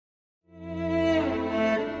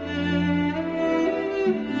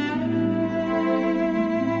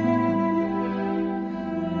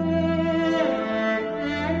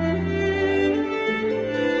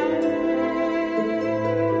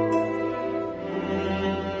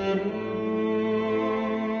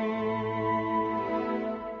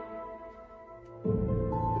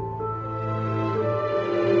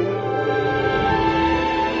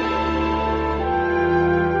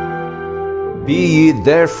Be ye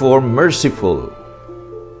therefore merciful,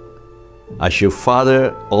 as your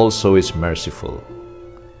Father also is merciful.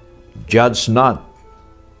 Judge not,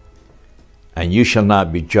 and you shall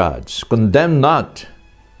not be judged. Condemn not,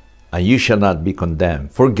 and you shall not be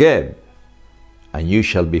condemned. Forgive, and you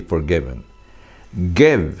shall be forgiven.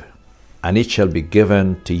 Give, and it shall be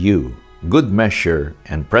given to you. Good measure,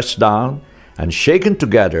 and pressed down, and shaken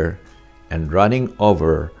together, and running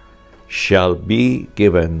over, shall be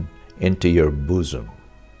given into your bosom.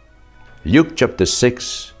 Luke chapter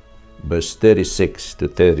 6, verse 36 to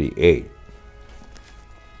 38.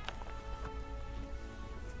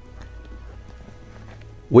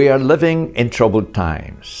 We are living in troubled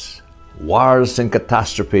times. Wars and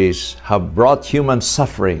catastrophes have brought human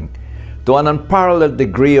suffering to an unparalleled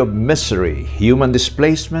degree of misery, human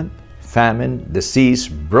displacement, famine, disease,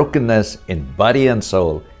 brokenness in body and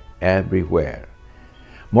soul everywhere.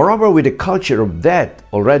 Moreover, with the culture of death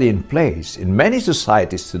already in place in many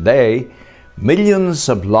societies today, millions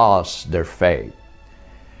have lost their faith.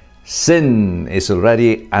 Sin is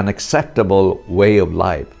already an acceptable way of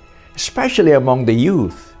life, especially among the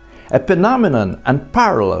youth, a phenomenon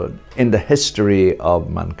unparalleled in the history of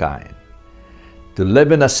mankind. To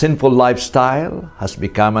live in a sinful lifestyle has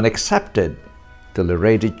become an accepted,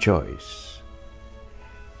 tolerated choice.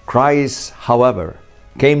 Christ, however,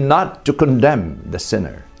 came not to condemn the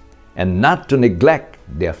sinner and not to neglect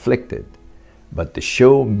the afflicted, but to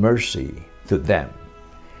show mercy to them.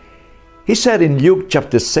 He said in Luke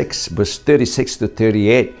chapter 6, verse 36 to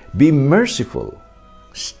 38, "Be merciful,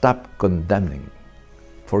 stop condemning,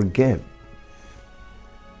 forgive."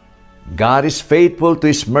 God is faithful to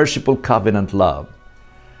His merciful covenant love,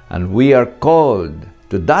 and we are called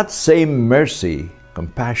to that same mercy,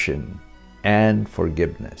 compassion, and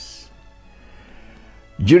forgiveness.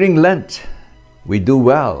 During Lent, we do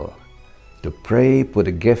well to pray for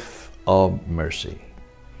the gift of mercy.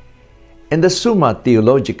 In the Summa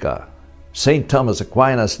Theologica, St. Thomas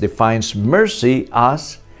Aquinas defines mercy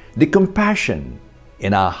as the compassion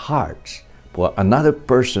in our hearts for another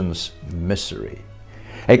person's misery,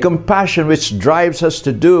 a compassion which drives us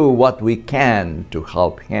to do what we can to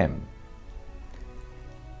help him.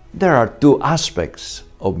 There are two aspects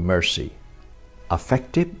of mercy,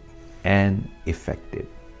 affective and effective.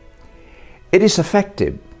 It is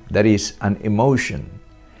affective, that is, an emotion,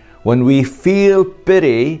 when we feel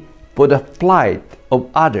pity for the plight of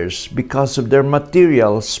others because of their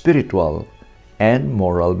material, spiritual, and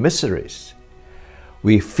moral miseries.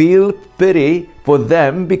 We feel pity for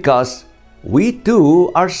them because we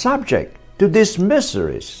too are subject to these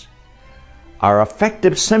miseries. Our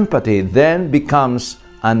affective sympathy then becomes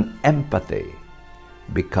an empathy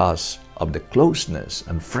because of the closeness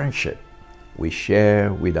and friendship we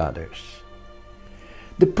share with others.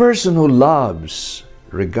 The person who loves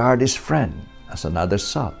regards his friend as another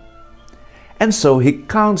self, and so he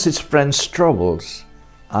counts his friend's troubles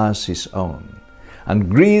as his own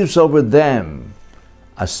and grieves over them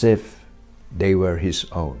as if they were his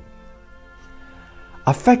own.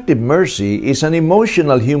 Affective mercy is an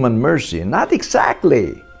emotional human mercy, not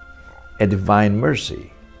exactly a divine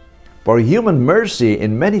mercy. For human mercy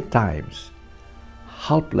in many times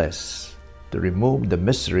helpless to remove the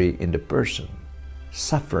misery in the person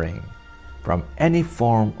suffering from any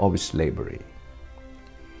form of slavery.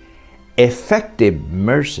 Effective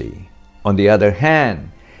mercy, on the other hand,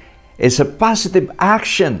 is a positive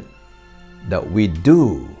action that we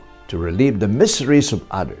do to relieve the miseries of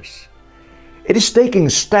others. It is taking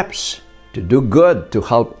steps to do good to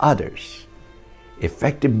help others.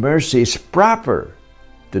 Effective mercy is proper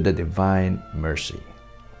to the divine mercy.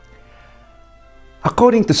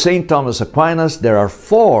 According to St. Thomas Aquinas, there are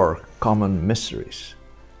 4 common miseries.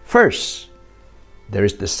 First, there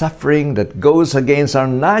is the suffering that goes against our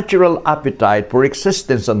natural appetite for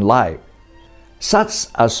existence and life, such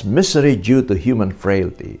as misery due to human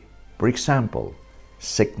frailty, for example,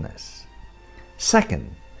 sickness.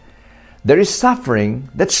 Second, there is suffering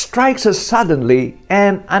that strikes us suddenly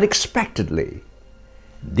and unexpectedly.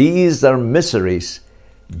 These are miseries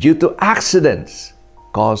due to accidents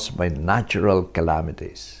caused by natural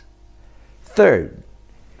calamities. Third,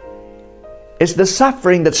 is the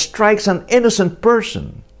suffering that strikes an innocent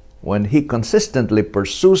person when he consistently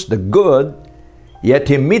pursues the good, yet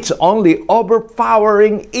he meets only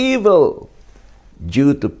overpowering evil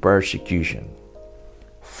due to persecution.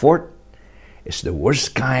 Fourth is the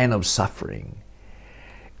worst kind of suffering.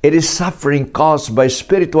 It is suffering caused by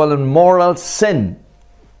spiritual and moral sin,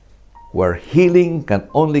 where healing can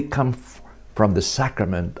only come from the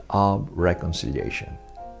sacrament of reconciliation.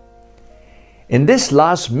 In this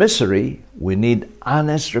last misery, we need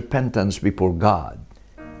honest repentance before God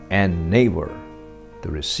and neighbor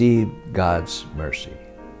to receive God's mercy.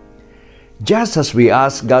 Just as we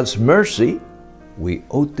ask God's mercy, we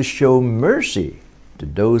ought to show mercy to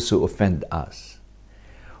those who offend us.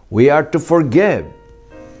 We are to forgive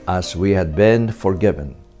as we had been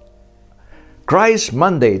forgiven. Christ's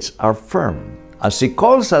mandates are firm as He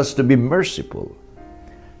calls us to be merciful,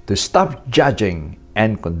 to stop judging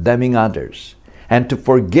and condemning others, and to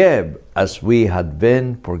forgive as we had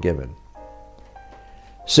been forgiven.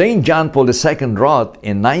 St. John Paul II wrote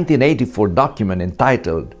in 1984 document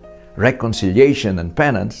entitled Reconciliation and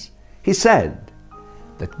Penance, he said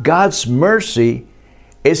that God's mercy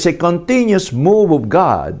is a continuous move of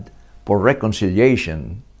God for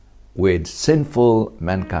reconciliation with sinful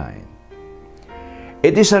mankind.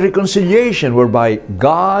 It is a reconciliation whereby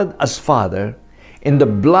God as Father, in the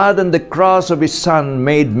blood and the cross of His Son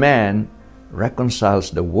made man,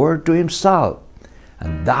 reconciles the world to Himself,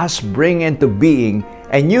 and thus bring into being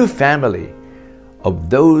a new family of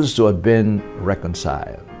those who have been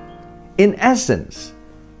reconciled. In essence,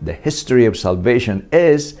 the history of salvation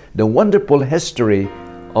is the wonderful history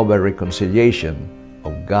of a reconciliation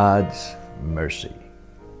of God's mercy.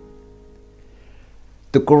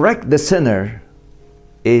 To correct the sinner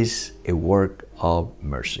is a work of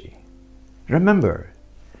mercy. Remember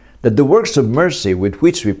that the works of mercy with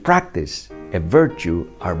which we practice a virtue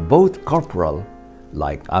are both corporal,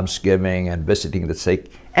 like almsgiving and visiting the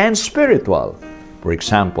sick, and spiritual, for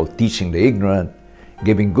example, teaching the ignorant,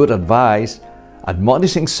 giving good advice,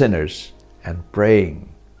 admonishing sinners, and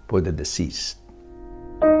praying for the deceased.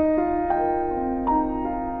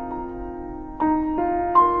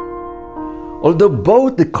 Although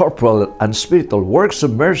both the corporal and spiritual works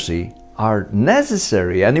of mercy are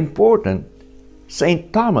necessary and important,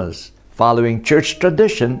 St. Thomas, following church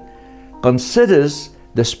tradition, considers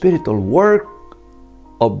the spiritual work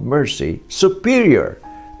of mercy superior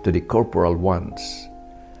to the corporal ones,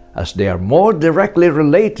 as they are more directly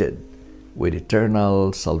related with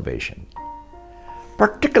eternal salvation.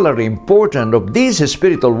 Particularly important of these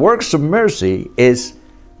spiritual works of mercy is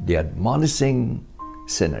the admonishing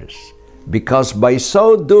sinners, because by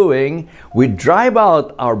so doing, we drive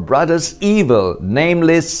out our brother's evil,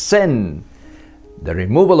 namely sin, the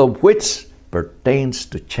removal of which pertains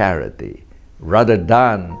to charity, rather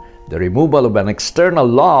than the removal of an external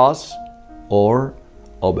loss or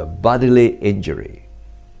of a bodily injury.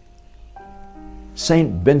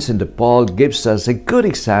 Saint Vincent de Paul gives us a good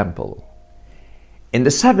example. In the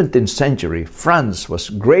 17th century, France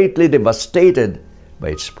was greatly devastated by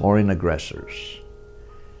its foreign aggressors.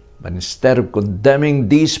 But instead of condemning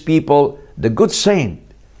these people, the good saint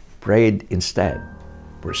prayed instead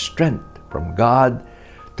for strength from God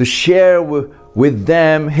to share with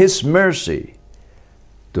them His mercy,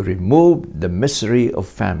 to remove the misery of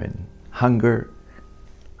famine, hunger,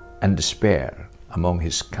 and despair among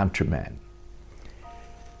his countrymen.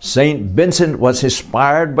 Saint Vincent was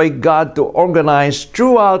inspired by God to organize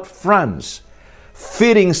throughout France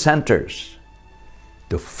feeding centers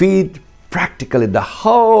to feed practically the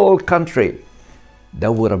whole country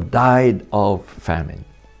that would have died of famine.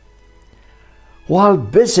 While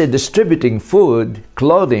busy distributing food,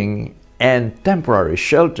 clothing, and temporary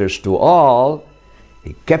shelters to all,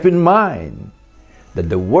 he kept in mind that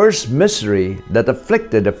the worst misery that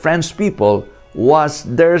afflicted the French people was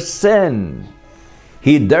their sin.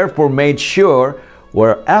 He therefore made sure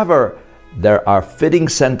wherever there are feeding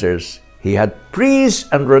centers, he had priests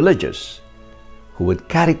and religious who would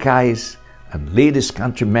catechize and lead his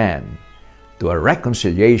countrymen to a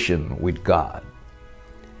reconciliation with God.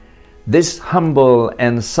 These humble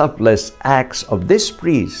and selfless acts of these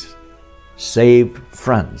priests saved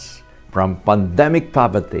France from pandemic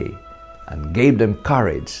poverty and gave them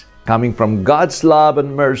courage, coming from God's love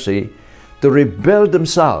and mercy, to rebuild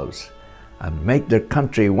themselves and make their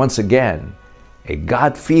country once again a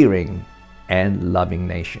God-fearing and loving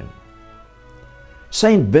nation.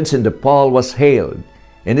 Saint Vincent de Paul was hailed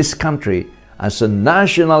in his country as a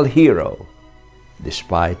national hero.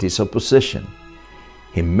 Despite his opposition,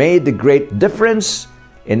 he made a great difference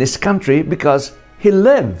in his country because he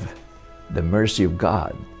lived the mercy of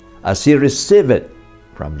God as he received it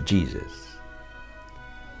from Jesus.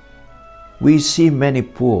 We see many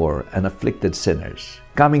poor and afflicted sinners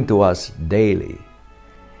coming to us daily.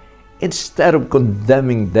 Instead of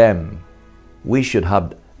condemning them, we should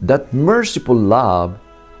have that merciful love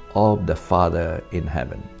of the Father in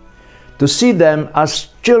heaven, to see them as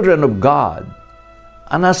children of God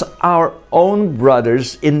and as our own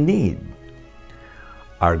brothers in need.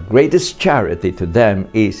 Our greatest charity to them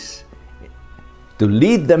is to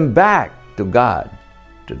lead them back to God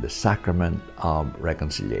through the sacrament of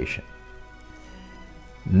reconciliation.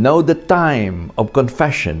 Know the time of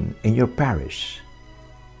confession in your parish,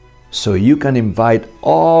 so you can invite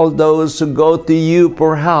all those who go to you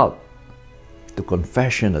for help to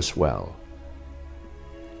confession as well.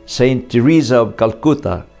 Saint Teresa of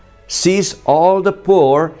Calcutta sees all the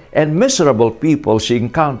poor and miserable people she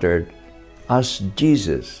encountered as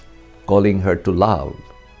Jesus calling her to love.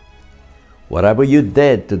 Whatever you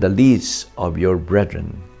did to the least of your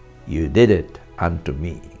brethren, you did it unto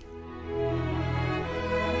me.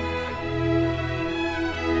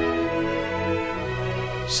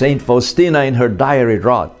 Saint Faustina in her diary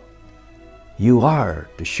wrote, "You are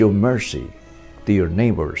to show mercy to your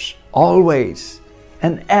neighbors always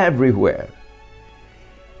and everywhere.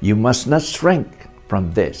 You must not shrink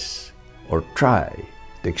from this or try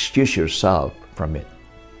to excuse yourself from it.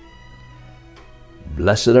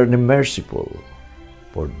 Blessed are the merciful,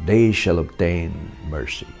 for they shall obtain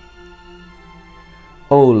mercy."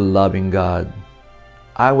 O loving God,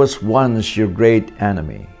 I was once your great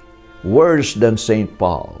enemy, worse than St.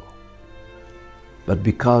 Paul. But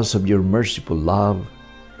because of your merciful love,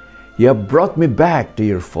 you have brought me back to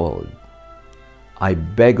your fold. I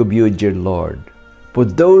beg of you, dear Lord, for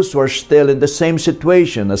those who are still in the same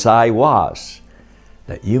situation as I was,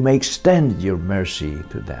 that you may extend your mercy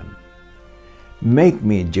to them. Make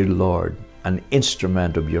me, dear Lord, an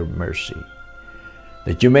instrument of your mercy,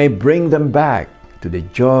 that you may bring them back to the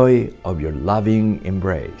joy of your loving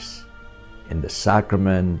embrace in the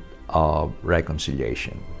sacrament of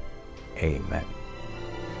reconciliation. Amen.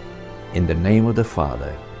 In the name of the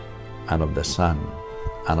Father, and of the Son,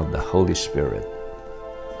 and of the Holy Spirit.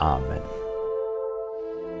 Amen.